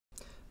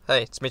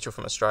Hey, it's Mitchell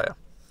from Australia.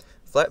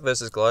 Flat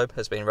versus globe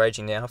has been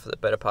raging now for the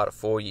better part of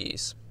 4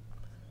 years.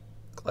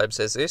 Globe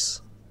says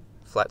this,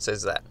 flat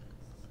says that.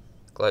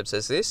 Globe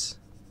says this,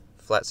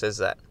 flat says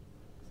that.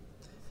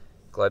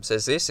 Globe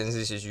says this, and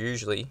this is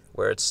usually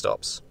where it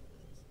stops.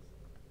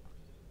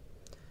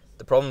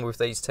 The problem with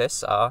these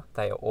tests are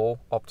they are all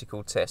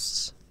optical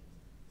tests.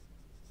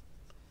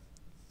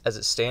 As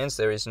it stands,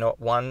 there is not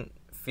one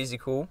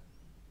physical,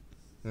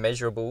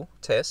 measurable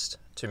test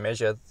to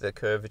measure the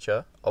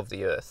curvature of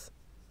the Earth.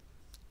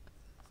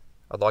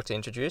 I'd like to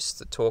introduce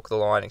the torque the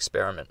line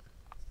experiment.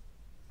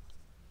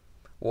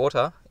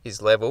 Water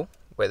is level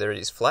whether it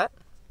is flat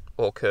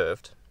or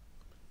curved.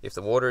 If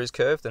the water is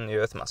curved, then the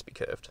Earth must be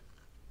curved.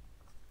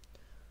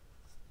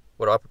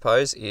 What I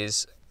propose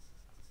is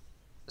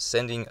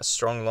sending a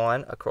strong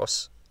line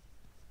across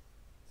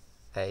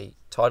a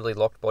tightly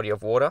locked body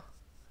of water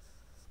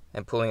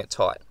and pulling it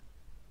tight.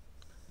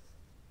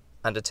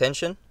 Under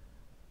tension,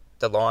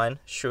 the line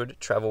should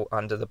travel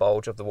under the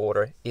bulge of the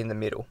water in the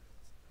middle.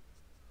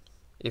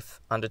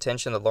 If under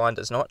tension the line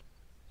does not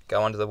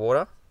go under the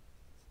water,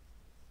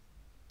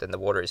 then the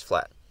water is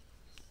flat.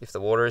 If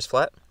the water is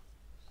flat,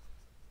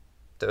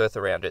 the Earth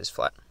around it is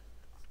flat.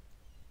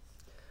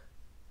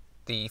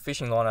 The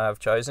fishing line I have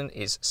chosen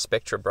is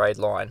Spectra braid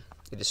line.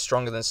 It is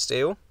stronger than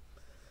steel.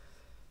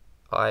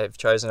 I have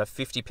chosen a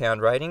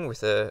 50-pound rating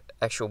with an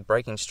actual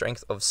breaking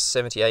strength of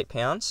 78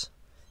 pounds.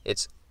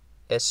 Its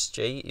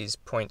SG is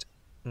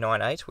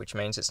 0.98, which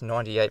means it's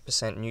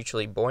 98%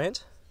 neutrally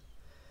buoyant.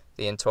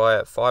 The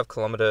entire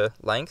 5-kilometre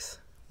length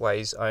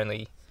weighs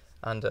only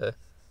under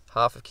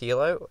half a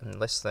kilo and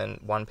less than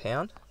 1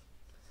 pound,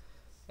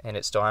 and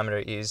its diameter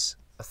is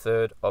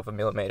 1/3 of a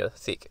millimetre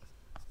thick.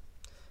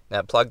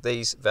 Now plug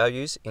these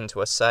values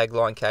into a sag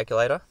line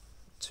calculator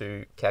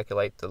to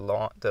calculate the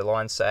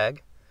line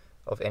sag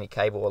of any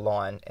cable or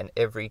line, and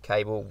every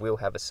cable will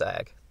have a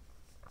sag.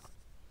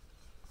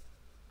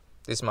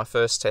 This is my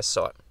first test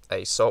site,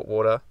 a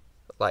saltwater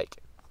lake,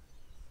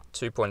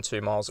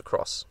 2.2 miles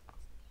across,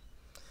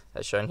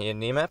 as shown here in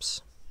near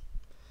maps.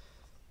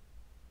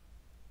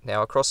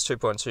 Now across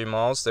 2.2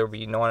 miles there will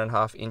be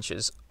 9.5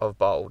 inches of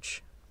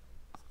bulge.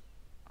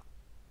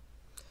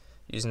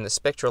 Using the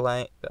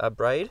Spectra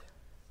braid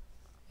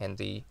and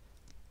the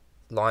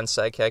line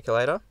sag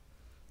calculator,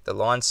 the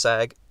line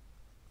sag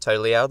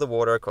totally out of the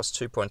water across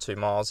 2.2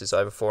 miles is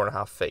over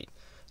 4.5 feet,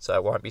 so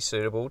it won't be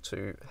suitable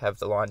to have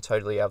the line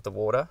totally out of the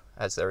water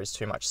as there is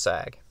too much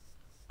sag.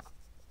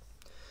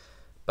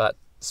 But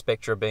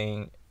Spectra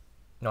being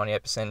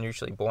 98%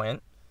 neutrally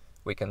buoyant,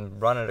 we can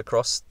run it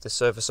across the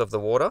surface of the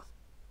water,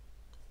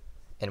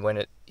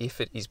 and if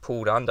it is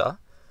pulled under,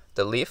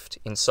 the lift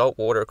in salt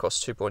water across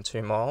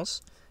 2.2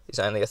 miles is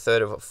only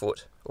 1/3 of a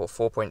foot, or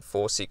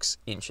 4.46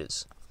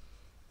 inches.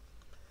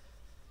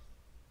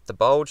 The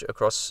bulge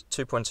across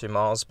 2.2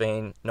 miles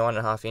being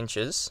 9.5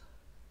 inches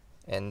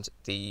and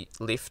the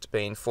lift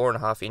being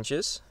 4.5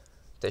 inches,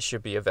 there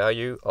should be a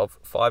value of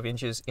 5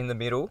 inches in the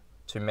middle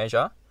to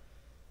measure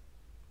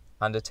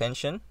under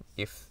tension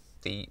if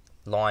the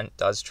line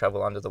does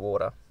travel under the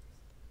water.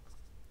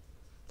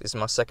 This is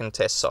my second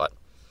test site,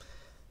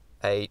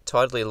 a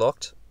tidally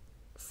locked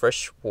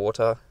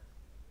freshwater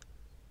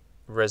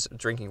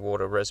drinking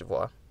water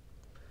reservoir.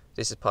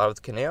 This is part of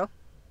the canal,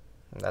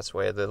 and that's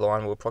where the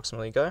line will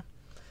approximately go.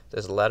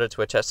 There's a ladder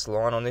to attach the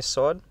line on this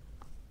side.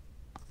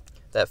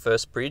 That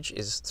first bridge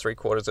is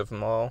 3/4 of a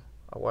mile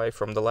away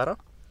from the ladder,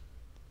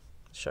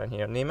 shown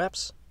here on near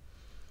maps.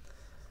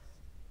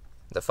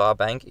 The far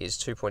bank is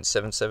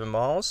 2.77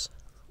 miles,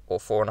 or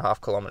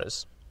 4.5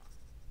 kilometres.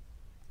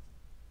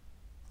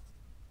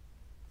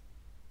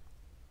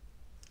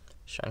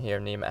 Shown here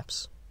in near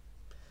maps.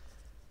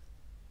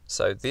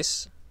 So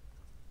this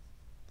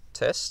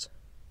test,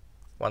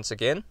 once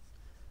again,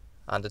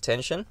 under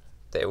tension,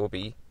 there will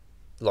be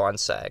line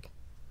sag.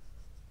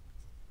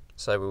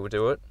 So we will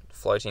do it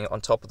floating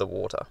on top of the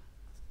water.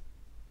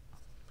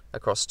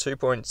 Across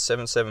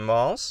 2.77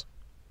 miles,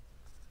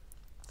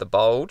 the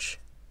bulge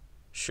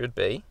should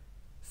be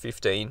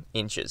 15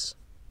 inches.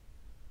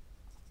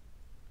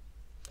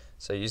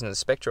 So using the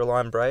Spectra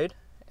line braid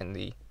and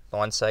the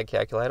line sag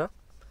calculator,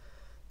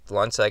 the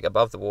line sag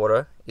above the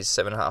water is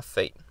 7.5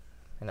 feet.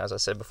 And as I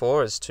said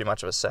before, it's too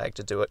much of a sag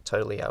to do it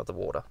totally out of the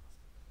water.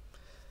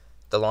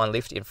 The line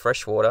lift in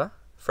freshwater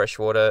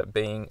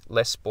being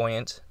less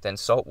buoyant than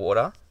salt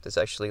water, there's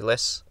actually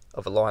less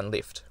of a line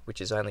lift, which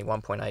is only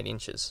 1.8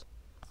 inches.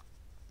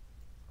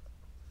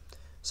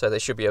 So there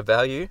should be a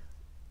value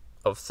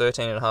of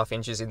 13.5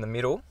 inches in the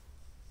middle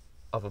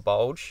of a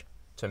bulge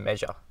to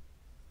measure.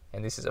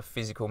 And this is a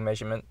physical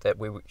measurement that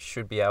we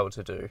should be able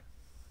to do.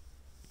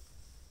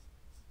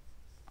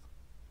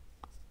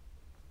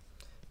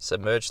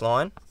 Submerged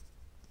line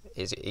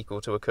is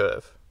equal to a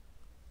curve.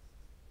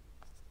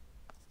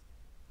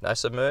 No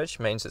submerged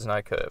means there's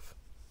no curve.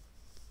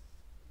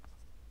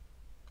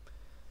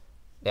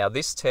 Now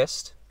this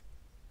test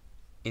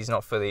is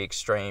not for the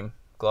extreme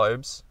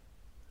globes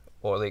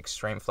or the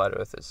extreme flat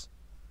earthers,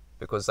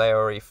 because they are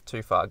already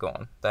too far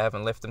gone. They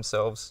haven't left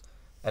themselves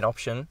an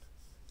option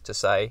to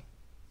say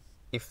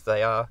if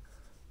they are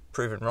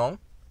proven wrong,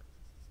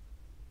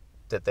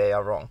 that they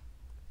are wrong.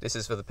 This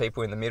is for the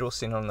people in the middle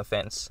sitting on the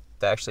fence.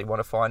 They actually want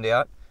to find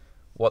out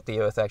what the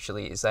Earth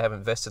actually is. They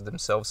haven't vested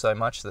themselves so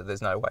much that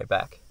there's no way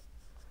back.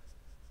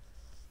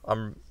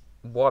 I'm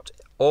wiped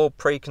all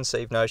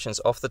preconceived notions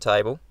off the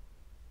table,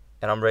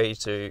 and I'm ready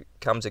to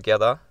come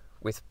together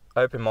with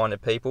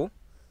open-minded people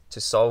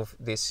to solve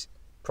this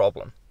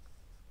problem.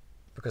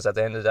 Because at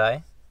the end of the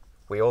day,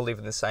 we all live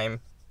in the same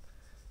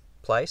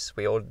place,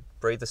 we all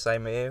breathe the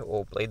same air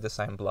or bleed the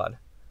same blood.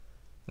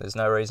 There's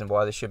no reason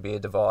why there should be a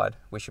divide.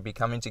 We should be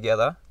coming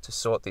together to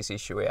sort this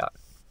issue out.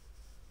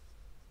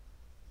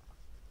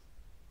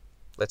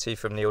 Let's hear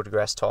from Neil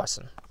deGrasse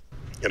Tyson.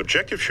 An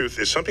objective truth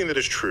is something that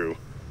is true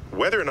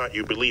whether or not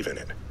you believe in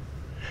it.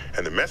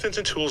 And the methods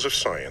and tools of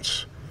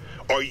science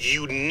are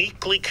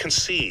uniquely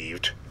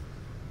conceived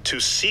to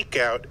seek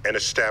out and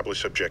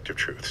establish objective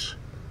truths.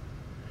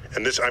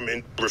 And this,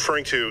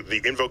 referring to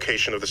the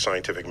invocation of the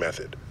scientific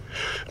method.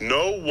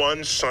 No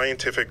one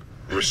scientific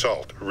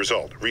research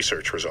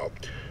result,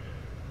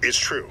 is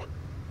true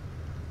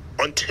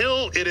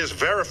until it is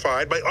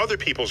verified by other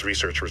people's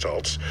research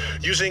results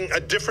using a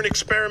different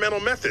experimental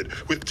method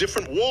with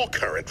different wall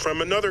current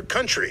from another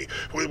country.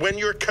 When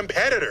your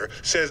competitor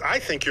says, I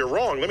think you're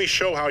wrong, let me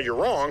show how you're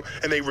wrong,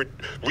 and they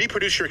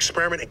reproduce your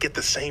experiment and get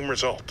the same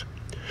result.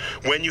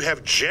 When you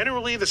have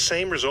generally the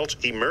same results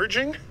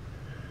emerging,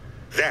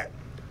 that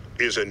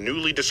is a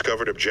newly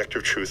discovered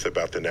objective truth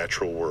about the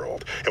natural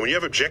world. And when you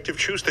have objective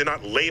truths, they're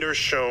not later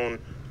shown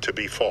to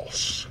be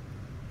false.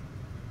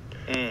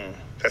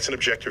 That's an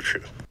objective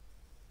truth.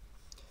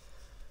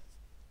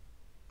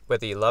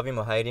 Whether you love him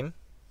or hate him,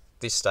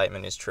 this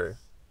statement is true.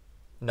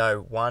 No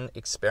one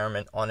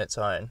experiment on its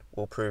own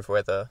will prove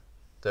whether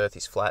the Earth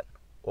is flat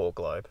or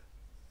globe.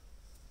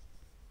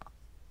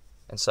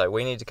 And so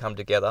we need to come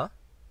together,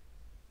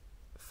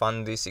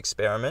 fund this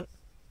experiment.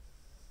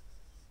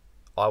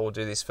 I will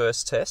do this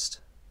first test,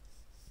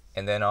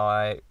 and then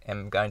I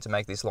am going to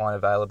make this line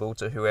available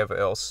to whoever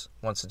else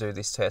wants to do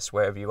this test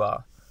wherever you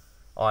are.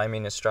 I am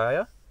in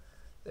Australia.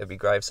 It'd be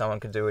great if someone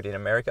could do it in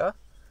America,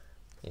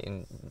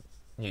 in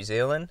New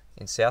Zealand,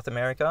 in South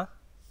America.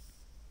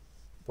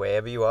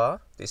 Wherever you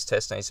are, this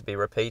test needs to be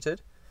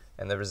repeated,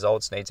 and the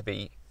results need to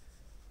be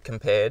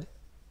compared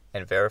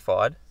and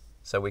verified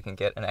so we can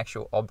get an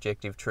actual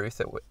objective truth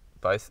that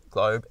both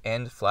globe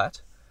and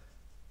flat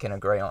can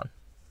agree on.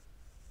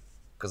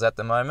 Because at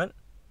the moment,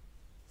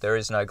 there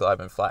is no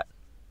globe and flat.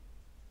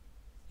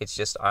 It's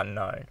just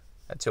unknown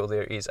until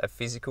there is a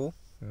physical,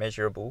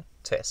 measurable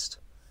test.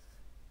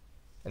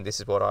 And this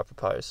is what I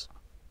propose.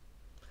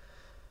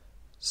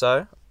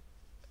 So,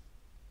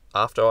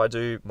 after I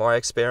do my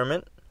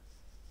experiment,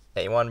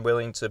 anyone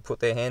willing to put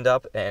their hand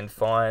up and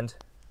find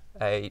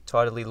a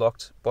tidally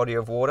locked body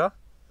of water,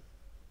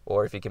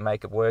 or if you can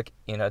make it work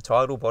in a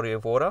tidal body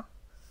of water,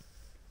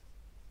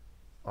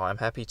 I'm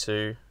happy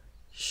to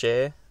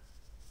share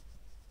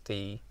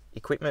the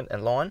equipment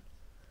and line,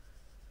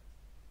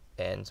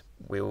 and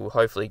we'll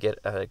hopefully get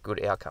a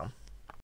good outcome.